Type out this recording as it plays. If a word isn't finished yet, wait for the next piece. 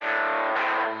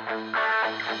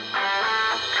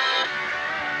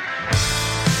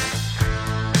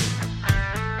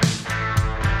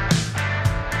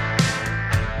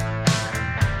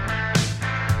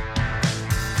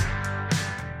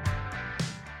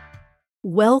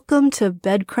Welcome to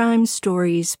Bed Crime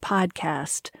Stories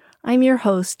podcast. I'm your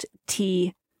host,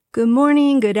 T. Good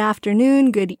morning, good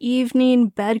afternoon, good evening,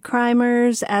 bed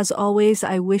crimers. As always,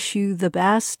 I wish you the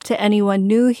best. To anyone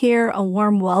new here, a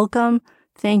warm welcome.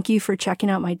 Thank you for checking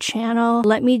out my channel.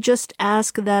 Let me just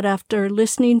ask that after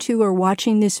listening to or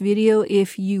watching this video,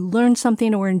 if you learned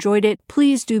something or enjoyed it,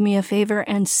 please do me a favor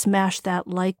and smash that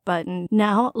like button.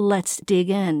 Now, let's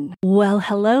dig in. Well,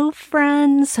 hello,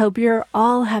 friends. Hope you're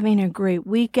all having a great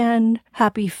weekend.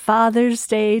 Happy Father's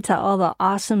Day to all the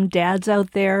awesome dads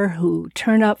out there who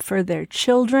turn up for their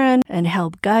children and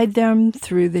help guide them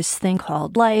through this thing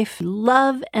called life.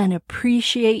 Love and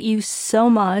appreciate you so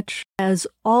much. As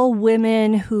all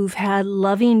women who've had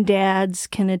loving dads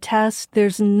can attest,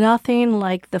 there's nothing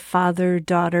like the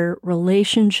father-daughter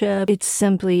relationship. It's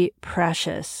simply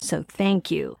precious. So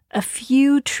thank you. A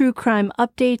few true crime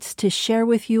updates to share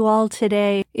with you all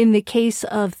today. In the case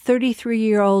of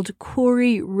 33-year-old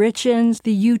Kouri Richins,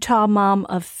 the Utah mom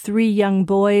of 3 young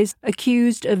boys,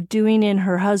 accused of doing in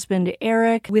her husband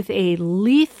Eric with a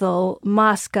lethal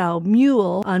Moscow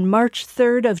mule on March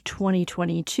 3rd of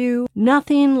 2022.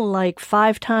 Nothing like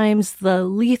 5 times the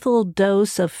lethal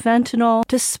dose of fentanyl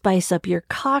to spice up your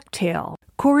cocktail.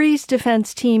 Kouri's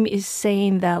defense team is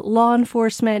saying that law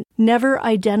enforcement never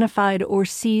identified or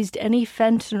seized any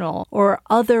fentanyl or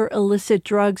other illicit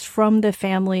drugs from the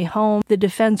family home. The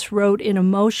defense wrote in a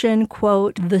motion,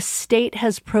 quote, "The state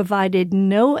has provided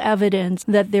no evidence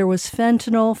that there was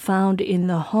fentanyl found in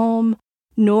the home,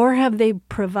 nor have they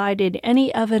provided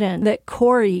any evidence that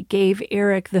Kouri gave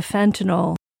Eric the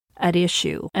fentanyl at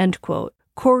issue," end quote.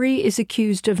 Kouri is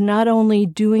accused of not only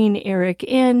doing Eric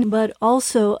in, but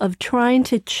also of trying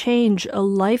to change a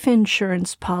life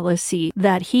insurance policy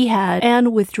that he had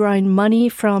and withdrawing money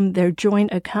from their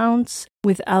joint accounts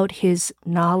without his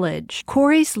knowledge.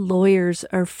 Kouri's lawyers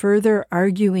are further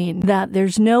arguing that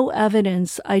there's no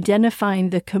evidence identifying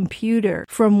the computer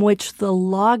from which the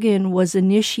login was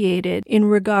initiated in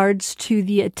regards to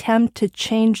the attempt to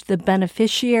change the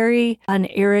beneficiary on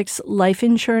Eric's life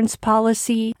insurance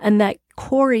policy, and that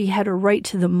Kouri had a right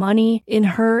to the money in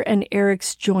her and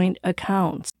Eric's joint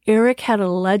accounts. Eric had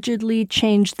allegedly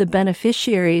changed the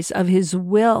beneficiaries of his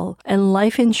will and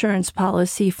life insurance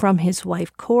policy from his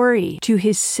wife Kouri to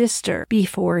his sister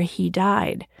before he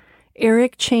died.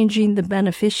 Eric changing the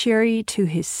beneficiary to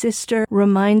his sister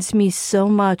reminds me so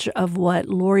much of what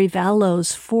Lori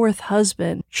Vallow's 4th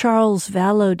husband, Charles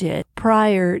Vallow, did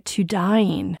prior to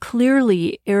dying.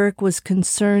 Clearly, Eric was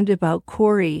concerned about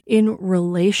Kouri in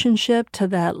relationship to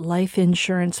that life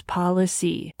insurance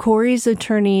policy. Kouri's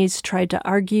attorneys tried to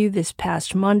argue this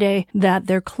past Monday that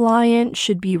their client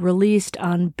should be released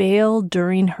on bail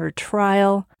during her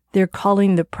trial. They're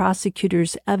calling the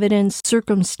prosecutor's evidence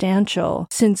circumstantial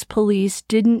since police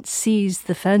didn't seize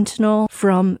the fentanyl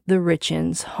from the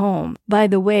Richins home. By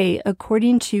the way,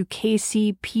 according to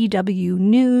KCPW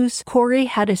News, Kouri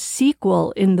had a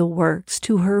sequel in the works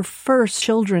to her first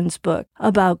children's book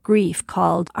about grief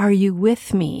called Are You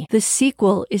With Me? The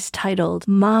sequel is titled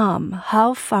Mom,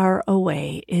 How Far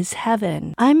Away Is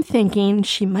Heaven? I'm thinking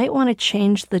she might want to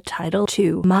change the title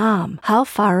to Mom, How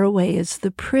Far Away Is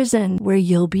the Prison Where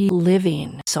You'll Be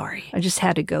Living. Sorry, I just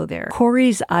had to go there.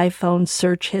 Kouri's iPhone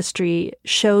search history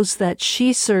shows that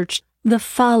she searched the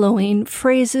following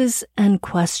phrases and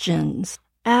questions.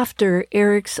 After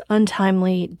Eric's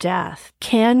untimely death,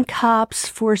 can cops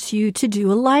force you to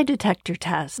do a lie detector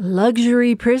test?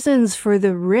 Luxury prisons for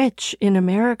the rich in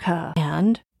America.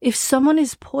 And if someone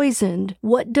is poisoned,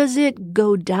 what does it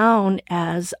go down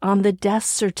as on the death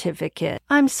certificate?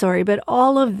 I'm sorry, but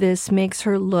all of this makes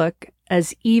her look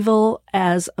as evil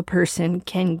as a person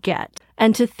can get.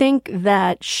 And to think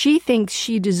that she thinks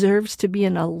she deserves to be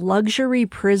in a luxury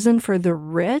prison for the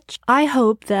rich, I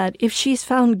hope that if she's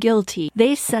found guilty,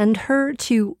 they send her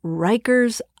to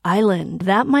Rikers Island.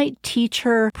 That might teach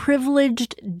her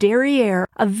privileged derriere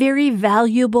a very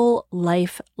valuable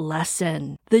life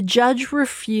lesson. The judge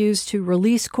refused to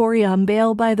release Kouri on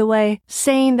bail, by the way,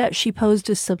 saying that she posed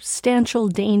a substantial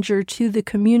danger to the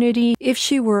community if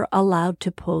she were allowed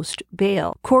to post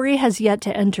bail. Kouri has yet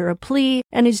to enter a plea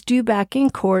and is due back in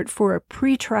court for a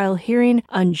pretrial hearing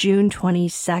on June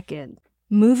 22nd.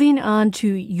 Moving on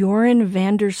to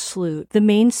Joran Sloot, the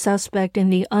main suspect in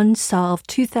the unsolved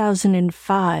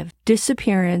 2005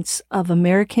 disappearance of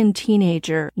American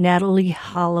teenager Natalee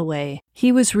Holloway.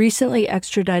 He was recently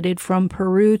extradited from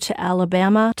Peru to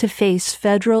Alabama to face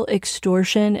federal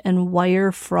extortion and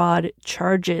wire fraud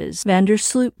charges.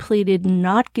 Sloot pleaded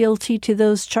not guilty to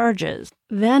those charges.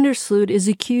 Vandersloot is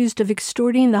accused of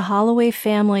extorting the Holloway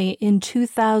family in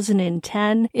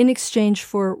 2010 in exchange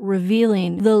for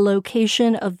revealing the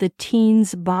location of the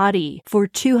teen's body for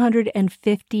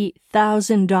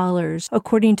 $250,000,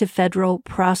 according to federal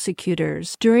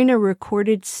prosecutors. During a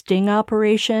recorded sting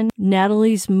operation,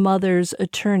 Natalee's mother's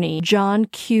attorney, John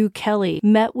Q. Kelly,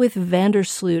 met with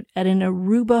Vandersloot at an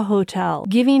Aruba hotel,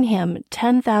 giving him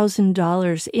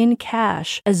 $10,000 in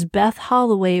cash as Beth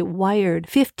Holloway wired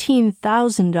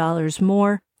 $15,000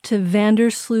 more to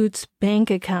Vandersloot's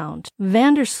bank account.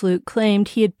 Vandersloot claimed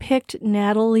he had picked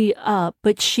Natalee up,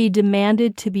 but she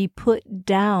demanded to be put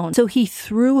down, so he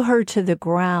threw her to the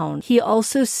ground. He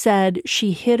also said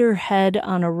she hit her head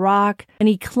on a rock, and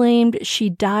he claimed she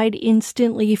died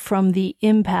instantly from the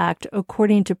impact,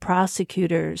 according to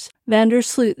prosecutors.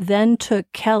 Vandersloot then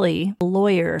took Kelly, a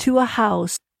lawyer, to a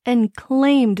house and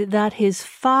claimed that his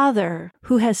father,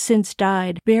 who has since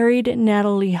died, buried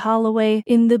Natalee Holloway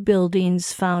in the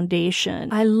building's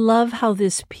foundation. I love how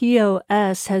this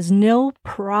POS has no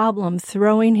problem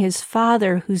throwing his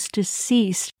father, who's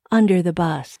deceased, under the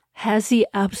bus. Has he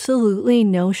absolutely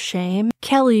no shame?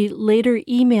 Kelly later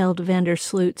emailed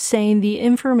Vandersloot saying the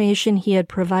information he had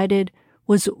provided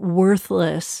was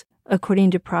worthless, according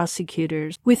to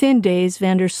prosecutors. Within days,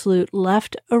 Vandersloot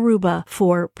left Aruba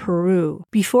for Peru.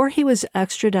 Before he was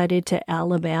extradited to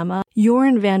Alabama,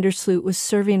 Joran Vandersloot was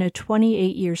serving a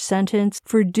 28-year sentence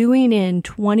for doing in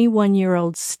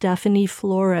 21-year-old Stephanie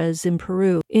Flores in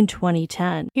Peru in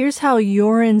 2010. Here's how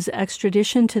Joran's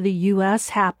extradition to the U.S.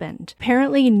 happened.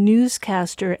 Apparently,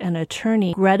 newscaster and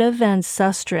attorney Greta Van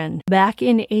Susteren, back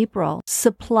in April,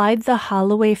 supplied the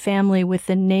Holloway family with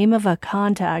the name of a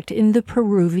contact in the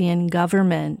Peruvian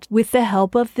government. With the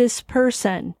help of this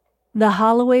person, the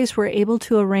Holloways were able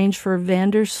to arrange for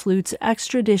Vandersloot's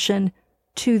extradition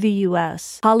to the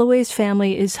U.S. Holloway's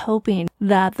family is hoping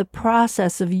that the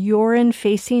process of Joran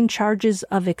facing charges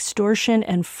of extortion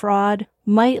and fraud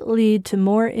might lead to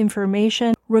more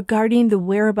information regarding the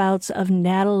whereabouts of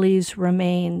Natalee's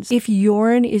remains. If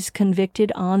Joran is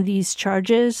convicted on these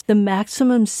charges, the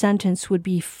maximum sentence would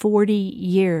be 40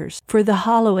 years. For the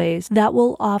Holloways, that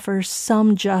will offer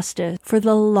some justice for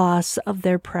the loss of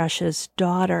their precious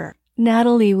daughter.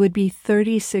 Natalee would be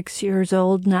 36 years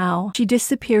old now. She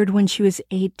disappeared when she was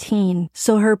 18,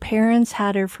 so her parents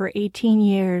had her for 18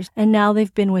 years, and now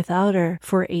they've been without her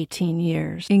for 18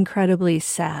 years. Incredibly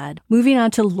sad. Moving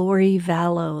on to Lori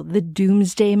Vallow, the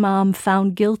doomsday mom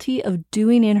found guilty of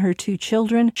doing in her two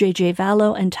children, JJ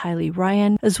Vallow and Tylee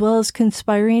Ryan, as well as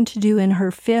conspiring to do in her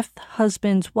fifth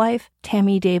husband's wife,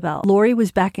 Tammy Daybell. Lori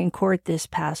was back in court this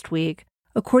past week.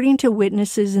 According to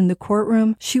witnesses in the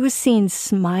courtroom, she was seen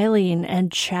smiling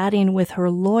and chatting with her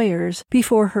lawyers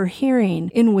before her hearing,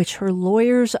 in which her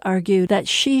lawyers argued that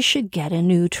she should get a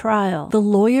new trial. The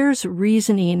lawyers'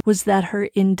 reasoning was that her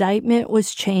indictment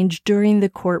was changed during the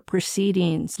court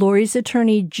proceedings. Lori's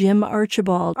attorney, Jim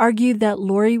Archibald, argued that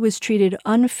Lori was treated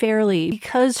unfairly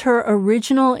because her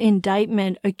original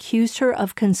indictment accused her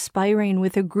of conspiring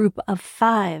with a group of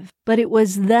 5, but it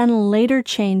was then later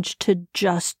changed to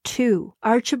just 2.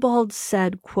 Archibald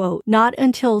said, quote, "Not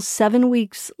until 7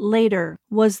 weeks later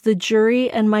was the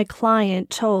jury and my client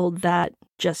told that,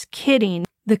 just kidding,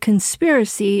 the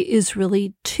conspiracy is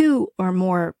really 2 or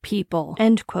more people,"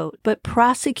 end quote. But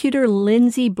prosecutor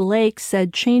Lindsay Blake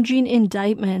said changing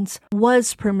indictments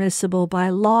was permissible by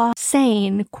law,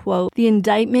 saying, quote, "The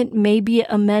indictment may be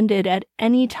amended at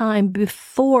any time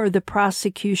before the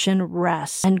prosecution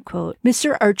rests," end quote.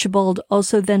 Mr. Archibald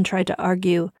also then tried to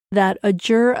argue that a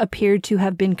juror appeared to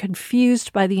have been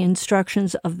confused by the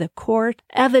instructions of the court,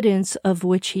 evidence of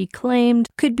which he claimed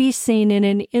could be seen in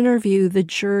an interview the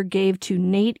juror gave to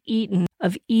Nate Eaton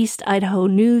of East Idaho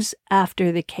News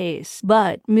after the case.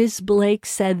 But Ms. Blake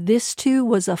said this too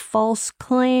was a false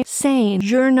claim, saying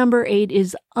juror number 8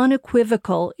 is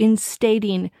unequivocal in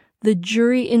stating the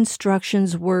jury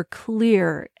instructions were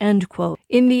clear, end quote.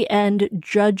 In the end,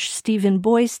 Judge Stephen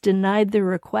Boyce denied the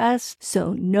request,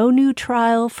 so no new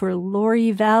trial for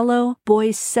Lori Vallow.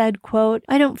 Boyce said, quote,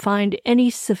 "I don't find any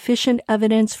sufficient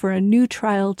evidence for a new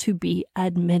trial to be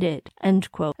admitted,"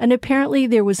 end quote. And apparently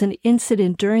there was an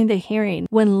incident during the hearing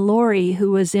when Lori, who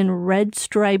was in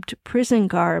red-striped prison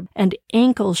garb and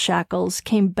ankle shackles,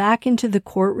 came back into the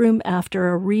courtroom after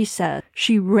a recess.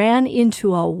 She ran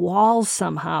into a wall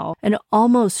somehow and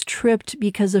almost tripped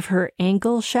because of her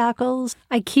ankle shackles.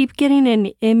 I keep getting an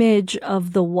image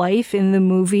of the wife in the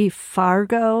movie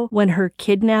Fargo when her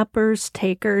kidnappers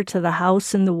take her to the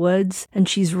house in the woods and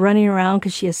she's running around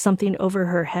because she has something over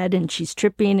her head and she's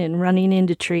tripping and running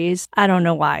into trees. I don't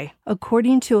know why.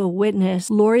 According to a witness,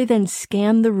 Lori then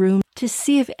scanned the room to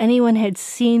see if anyone had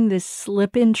seen this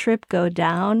slip-in trip go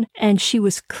down, and she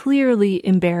was clearly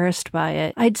embarrassed by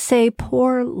it. I'd say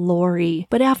poor Lori,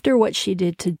 but after what she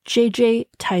did to JJ,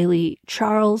 Tylee,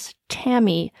 Charles,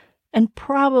 Tammy, and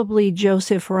probably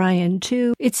Joseph Ryan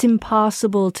too, it's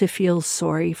impossible to feel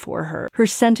sorry for her. Her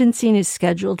sentencing is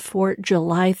scheduled for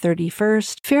July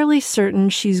 31st. Fairly certain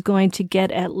she's going to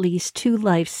get at least 2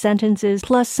 life sentences,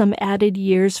 plus some added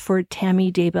years for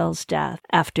Tammy Daybell's death.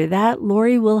 After that,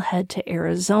 Lori will head to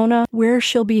Arizona, where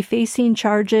she'll be facing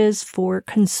charges for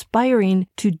conspiring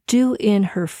to do in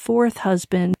her 4th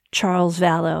husband, Charles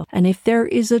Vallow. And if there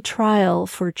is a trial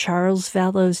for Charles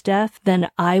Vallow's death, then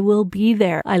I will be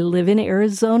there. I live in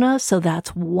Arizona, so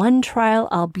that's one trial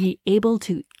I'll be able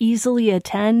to easily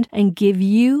attend and give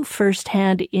you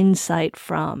firsthand insight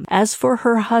from. As for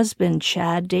her husband,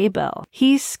 Chad Daybell,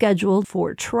 he's scheduled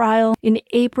for trial in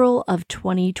April of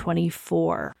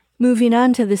 2024. Moving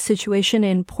on to the situation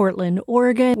in Portland,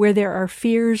 Oregon, where there are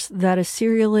fears that a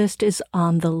serialist is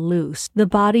on the loose. The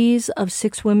bodies of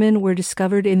 6 women were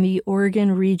discovered in the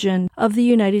Oregon region of the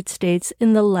United States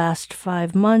in the last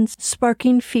 5 months,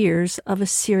 sparking fears of a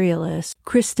serialist.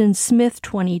 Kristen Smith,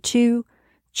 22,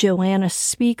 Joanna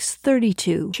Speaks,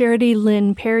 32, Charity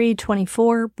Lynn Perry,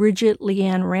 24, Bridget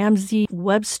Leanne Ramsey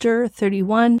Webster,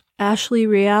 31, Ashley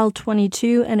Real,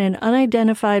 22, and an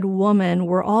unidentified woman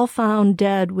were all found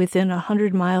dead within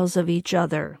 100 miles of each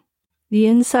other. The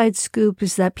inside scoop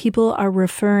is that people are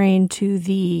referring to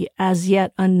the as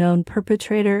yet unknown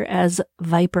perpetrator as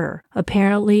Viper.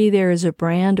 Apparently, there is a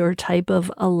brand or type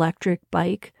of electric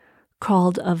bike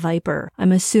called a Viper.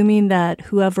 I'm assuming that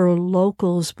whoever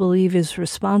locals believe is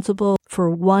responsible for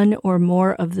one or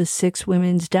more of the 6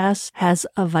 women's deaths has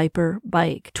a Viper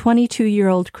bike.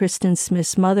 22-year-old Kristen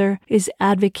Smith's mother is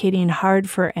advocating hard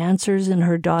for answers in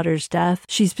her daughter's death.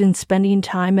 She's been spending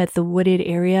time at the wooded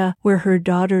area where her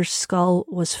daughter's skull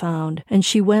was found, and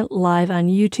she went live on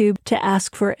YouTube to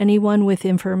ask for anyone with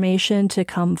information to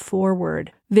come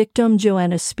forward. Victim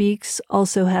Joanna Speaks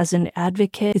also has an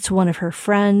advocate. It's one of her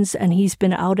friends, and he's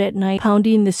been out at night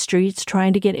pounding the streets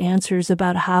trying to get answers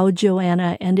about how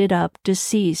Joanna ended up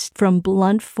deceased from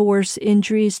blunt force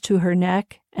injuries to her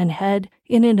neck and head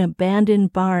in an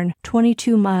abandoned barn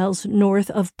 22 miles north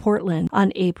of Portland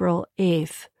on April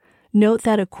 8th. Note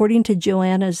that according to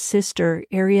Joanna's sister,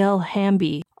 Ariel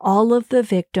Hamby, all of the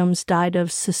victims died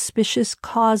of suspicious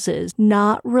causes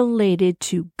not related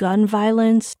to gun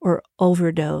violence or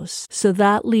overdose. So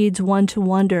that leads one to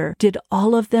wonder, did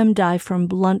all of them die from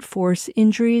blunt force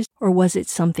injuries, or was it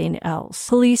something else?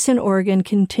 Police in Oregon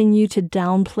continue to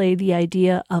downplay the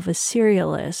idea of a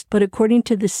serialist, but according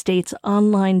to the state's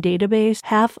online database,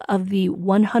 half of the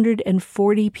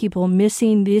 140 people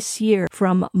missing this year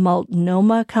from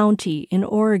Multnomah County in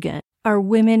Oregon are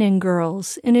women and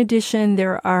girls. In addition,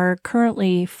 there are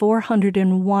currently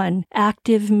 401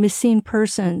 active missing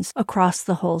persons across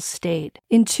the whole state.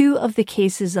 In 2 of the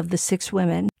cases of the 6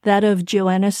 women, that of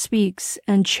Joanna Speaks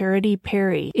and Charity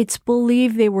Perry, it's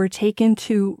believed they were taken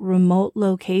to remote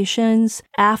locations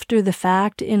after the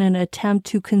fact in an attempt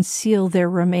to conceal their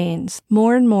remains.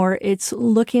 More and more, it's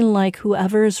looking like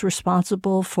whoever is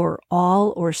responsible for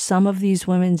all or some of these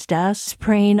women's deaths is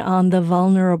preying on the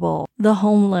vulnerable, the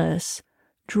homeless,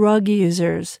 drug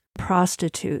users,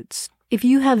 prostitutes. If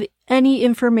you have any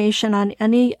information on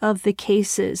any of the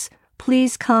cases,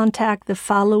 please contact the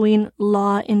following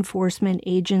law enforcement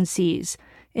agencies.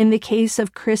 In the case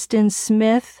of Kristen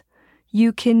Smith,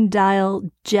 you can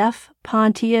dial Jeff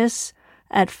Pontius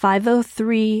at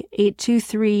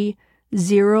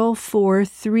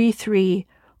 503-823-0433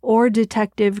 or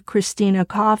Detective Christina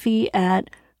Coffey at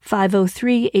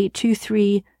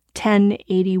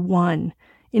 503-823-1081.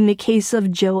 In the case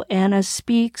of Joanna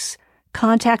Speaks,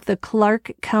 contact the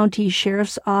Clark County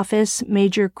Sheriff's Office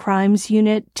Major Crimes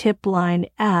Unit tip line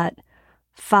at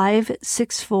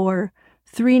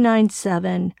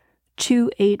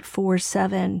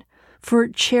 564-397-2847. For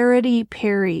Charity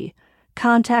Perry,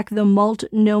 contact the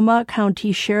Multnomah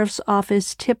County Sheriff's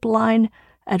Office tip line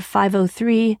at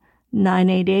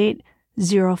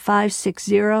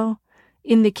 503-988-0560.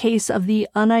 In the case of the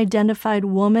unidentified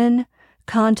woman,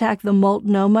 contact the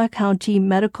Multnomah County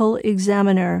Medical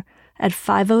Examiner at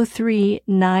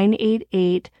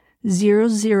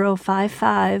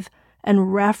 503-988-0055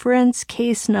 and reference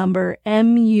case number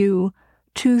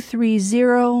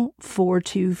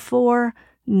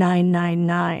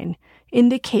MU-230-424-999. In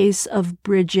the case of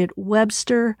Bridget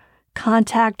Webster,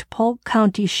 contact Polk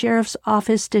County Sheriff's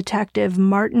Office Detective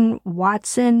Martin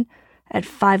Watson at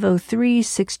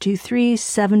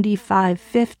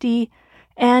 503-623-7550.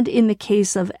 And in the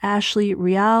case of Ashley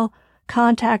Real,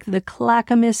 contact the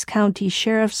Clackamas County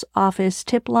Sheriff's Office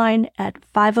tip line at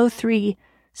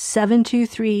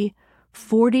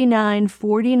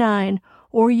 503-723-4949,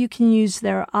 or you can use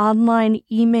their online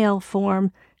email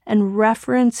form and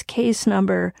reference case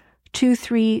number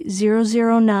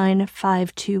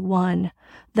 23009-521.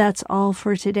 That's all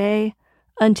for today.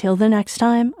 Until the next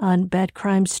time on Bed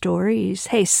Crime Stories.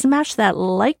 Hey, smash that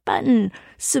like button,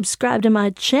 subscribe to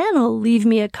my channel, leave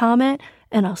me a comment,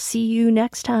 and I'll see you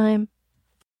next time.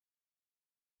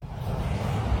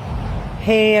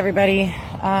 Hey everybody.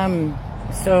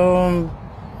 So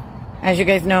as you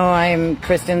guys know, I'm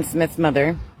Kristen Smith's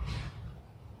mother.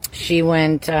 She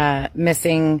went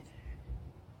missing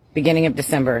beginning of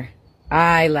December.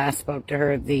 I last spoke to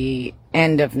her the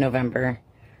end of November.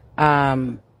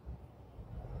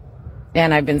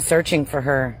 And I've been searching for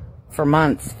her for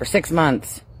months, for 6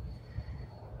 months.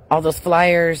 All those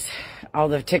flyers, all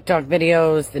the TikTok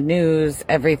videos, the news,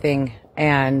 everything.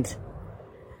 And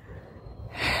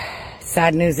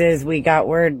sad news is we got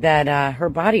word that her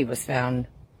body was found.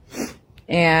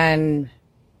 And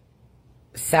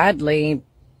sadly,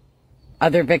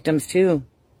 other victims too,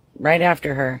 right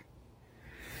after her.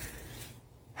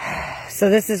 So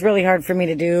this is really hard for me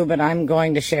to do, but I'm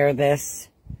going to share this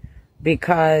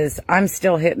because I'm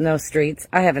still hitting those streets.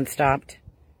 I haven't stopped.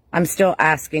 I'm still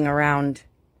asking around.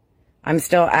 I'm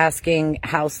still asking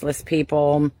houseless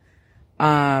people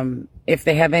if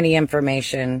they have any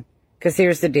information. Because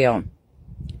here's the deal.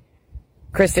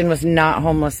 Kristen was not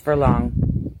homeless for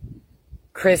long.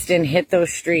 Kristen hit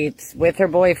those streets with her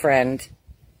boyfriend,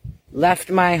 left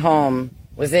my home,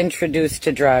 was introduced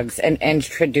to drugs, and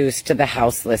introduced to the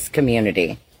houseless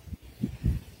community.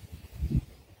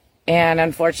 And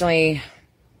unfortunately,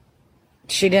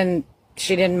 she didn't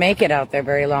make it out there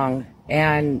very long.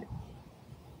 And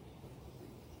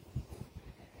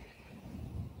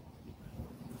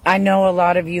I know a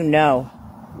lot of you know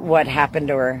what happened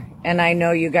to her. And I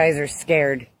know you guys are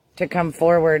scared to come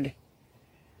forward.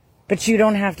 But you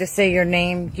don't have to say your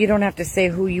name. You don't have to say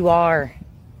who you are.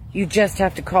 You just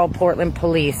have to call Portland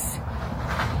Police.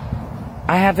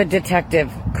 I have a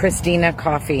detective, Christina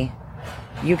Coffey.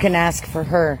 You can ask for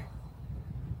her.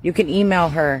 You can email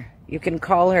her. You can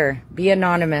call her. Be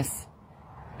anonymous.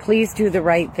 Please do the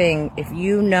right thing. If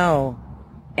you know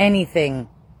anything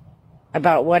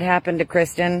about what happened to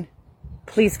Kristen,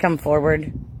 please come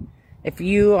forward. If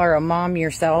you are a mom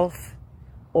yourself,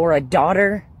 or a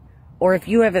daughter, or if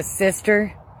you have a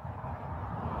sister,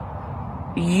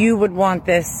 you would want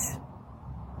this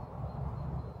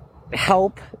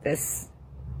help,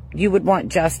 you would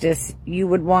want justice, you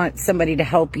would want somebody to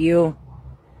help you,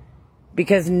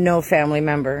 because no family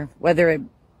member, whether it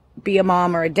be a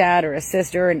mom or a dad or a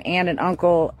sister, an aunt, an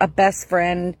uncle, a best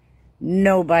friend,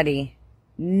 nobody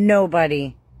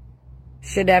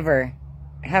should ever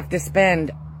have to spend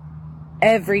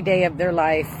every day of their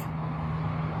life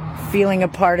feeling a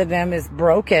part of them is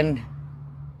broken.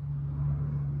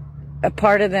 A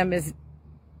part of them is,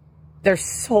 their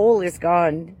soul is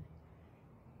gone.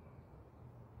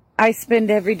 I spend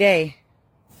every day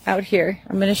out here.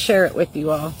 I'm going to share it with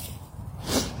you all.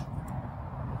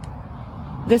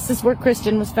 This is where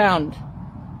Kristen was found.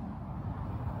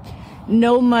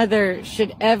 No mother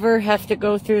should ever have to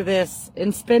go through this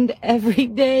and spend every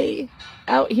day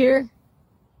out here.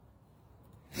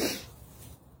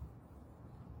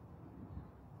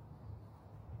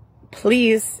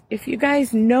 Please, if you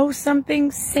guys know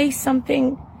something, say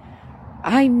something.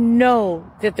 I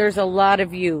know that there's a lot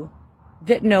of you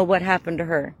that know what happened to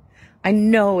her. I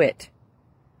know it.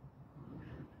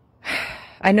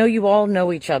 I know you all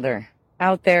know each other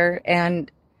out there.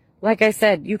 And like I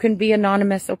said, you can be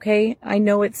anonymous, okay? I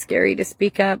know it's scary to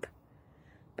speak up.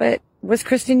 But was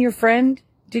Kristen your friend?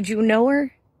 Did you know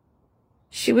her?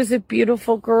 She was a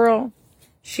beautiful girl.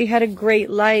 She had a great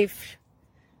life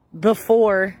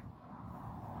before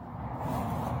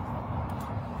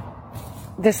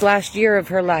this last year of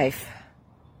her life.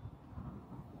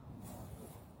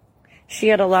 She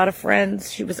had a lot of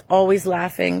friends. She was always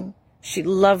laughing. She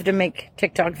loved to make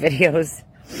TikTok videos.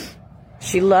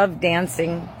 She loved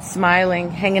dancing, smiling,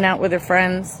 hanging out with her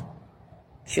friends.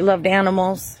 She loved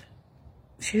animals.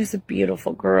 She was a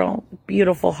beautiful girl, a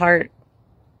beautiful heart.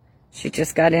 She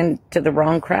just got into the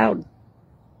wrong crowd.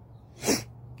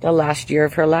 The last year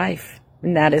of her life.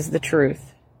 And that is the truth.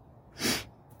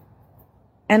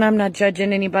 And I'm not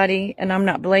judging anybody, and I'm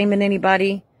not blaming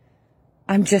anybody.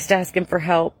 I'm just asking for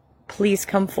help. Please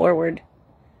come forward.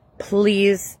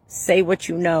 Please say what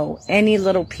you know. Any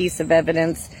little piece of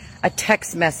evidence, a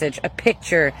text message, a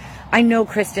picture. I know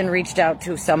Kristen reached out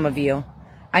to some of you.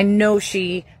 I know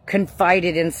she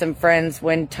confided in some friends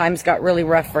when times got really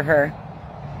rough for her.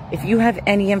 If you have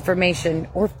any information,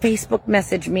 or Facebook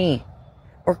message me,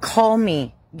 or call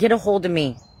me, get a hold of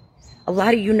me. A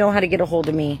lot of you know how to get a hold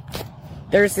of me.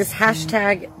 There's this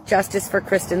hashtag Justice for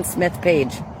Kristen Smith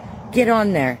page. Get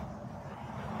on there.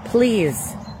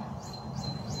 Please.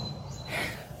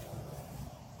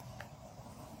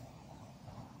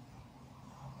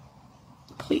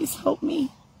 Please help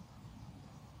me.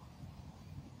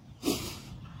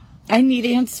 I need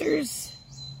answers.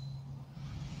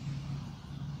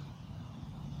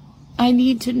 I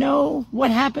need to know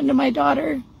what happened to my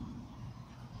daughter.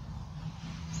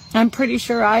 I'm pretty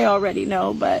sure I already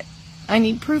know, but I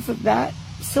need proof of that.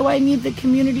 So I need the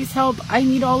community's help. I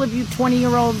need all of you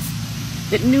 20-year-olds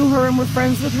that knew her and were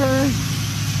friends with her.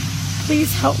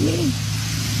 Please help me.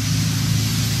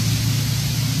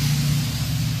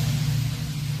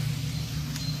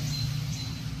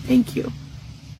 Thank you.